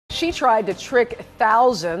she tried to trick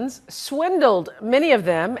thousands, swindled many of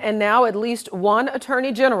them, and now at least one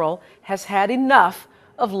attorney general has had enough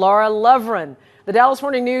of Laura Louvrien. The Dallas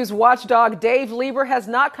Morning News watchdog Dave Lieber has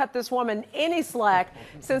not cut this woman any slack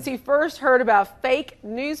since he first heard about fake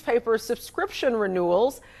newspaper subscription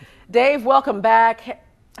renewals. Dave, welcome back.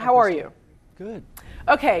 How are you? Good.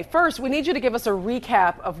 Okay, first, we need you to give us a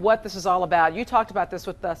recap of what this is all about. You talked about this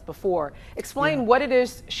with us before. Explain what it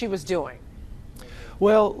is she was doing.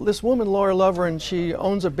 Well, this woman, Laura Louvrien, she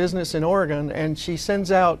owns a business in Oregon, and she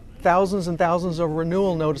sends out thousands and thousands of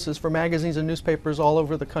renewal notices for magazines and newspapers all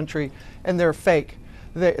over the country, and they're fake.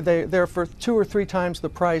 They're for 2 or 3 times the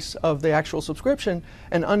price of the actual subscription,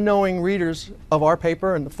 and unknowing readers of our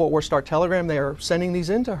paper and the Fort Worth Star-Telegram, they are sending these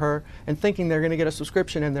in to her and thinking they're going to get a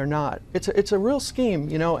subscription, and they're not. It's a real scheme,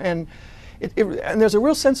 you know, and there's a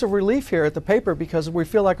real sense of relief here at the paper because we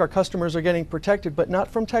feel like our customers are getting protected, but not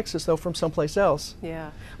from Texas, though, from someplace else. Yeah.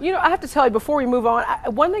 You know, I have to tell you before we move on,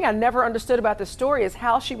 one thing I never understood about this story is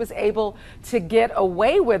how she was able to get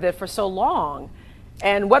away with it for so long,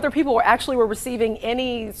 and whether people were receiving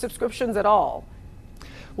any subscriptions at all.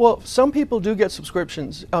 Well, some people do get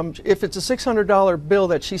subscriptions. If it's a $600 bill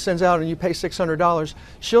that she sends out and you pay $600,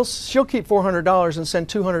 she'll keep $400 and send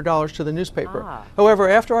 $200 to the newspaper. However,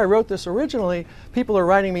 after I wrote this originally, people are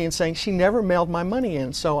writing me and saying she never mailed my money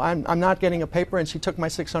in, so I'm not getting a paper and she took my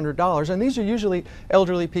 $600. And these are usually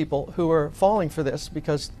elderly people who are falling for this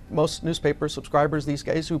because most newspaper subscribers these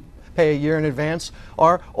days who pay a year in advance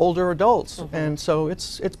are older adults, and so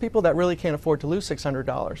it's people that really can't afford to lose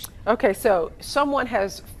 $600. Okay, so someone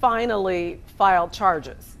has finally filed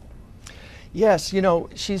charges. Yes, you know,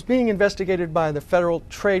 she's being investigated by the Federal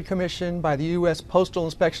Trade Commission, by the U.S. Postal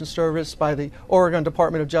Inspection Service, by the Oregon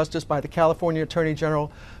Department of Justice, by the California Attorney General,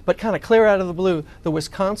 but kind of clear out of the blue, the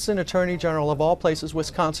Wisconsin Attorney General of all places,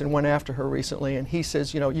 Wisconsin, went after her recently, and he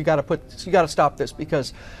says, you know, you got to stop this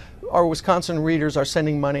because our Wisconsin readers are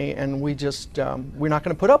sending money, and we're not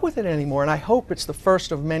going to put up with it anymore. And I hope it's the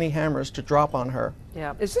first of many hammers to drop on her.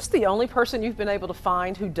 Yeah. Is this the only person you've been able to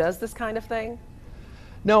find who does this kind of thing?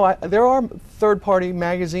 No, there are third-party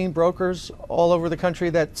magazine brokers all over the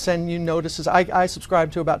country that send you notices. I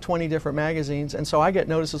subscribe to about 20 different magazines, and so I get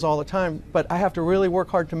notices all the time, but I have to really work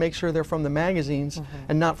hard to make sure they're from the magazines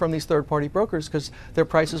and not from these third-party brokers because their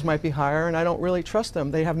prices might be higher, and I don't really trust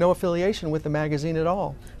them. They have no affiliation with the magazine at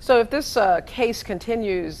all. So if this case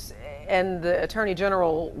continues and the Attorney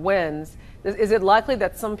General wins, is it likely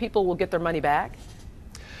that some people will get their money back?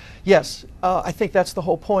 Yes, I think that's the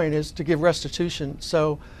whole point, is to give restitution.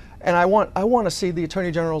 So, and I want to see the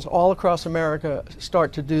attorney generals all across America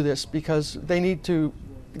start to do this because they need to.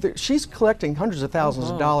 She's collecting hundreds of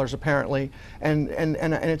thousands of dollars apparently, and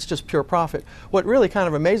it's just pure profit. What really kind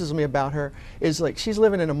of amazes me about her is like she's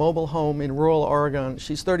living in a mobile home in rural Oregon.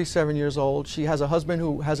 She's 37 years old. She has a husband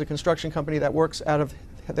who has a construction company that works out of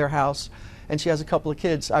their house, and she has a couple of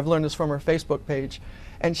kids. I've learned this from her Facebook page.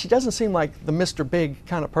 And she doesn't seem like the Mr. Big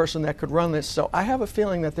kind of person that could run this. So I have a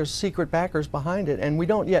feeling that there's secret backers behind it, and we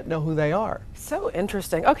don't yet know who they are. So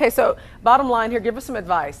interesting. Okay, so bottom line here, give us some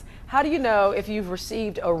advice. How do you know if you've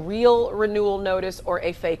received a real renewal notice or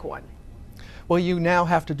a fake one? Well, you now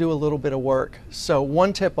have to do a little bit of work. So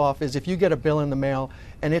one tip-off is if you get a bill in the mail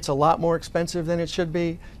and it's a lot more expensive than it should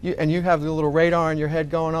be, and you have the little radar in your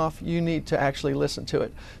head going off, you need to actually listen to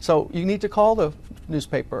it. So you need to call the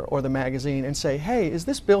newspaper or the magazine and say, hey, is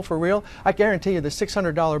this bill for real? I guarantee you the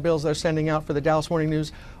 $600 bills they're sending out for the Dallas Morning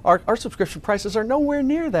News, our subscription prices are nowhere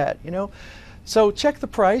near that, you know. So check the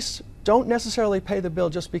price. Don't necessarily pay the bill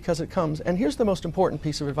just because it comes. And here's the most important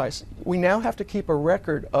piece of advice. We now have to keep a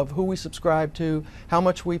record of who we subscribe to, how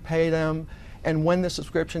much we pay them, and when the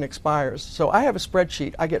subscription expires. So I have a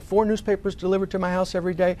spreadsheet. I get 4 newspapers delivered to my house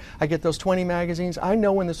every day. I get those 20 magazines. I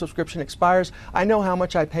know when the subscription expires. I know how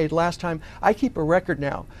much I paid last time. I keep a record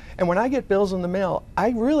now. And when I get bills in the mail, I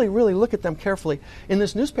really, really look at them carefully. In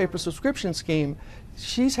this newspaper subscription scheme,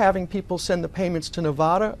 she's having people send the payments to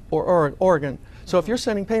Nevada or Oregon. So if you're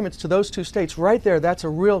sending payments to those 2 states, right there, that's a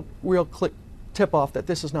real tip-off that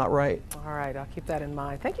this is not right. All right, I'll keep that in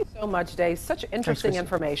mind. Thank you so much, Dave. Such interesting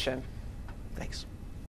information. Thanks.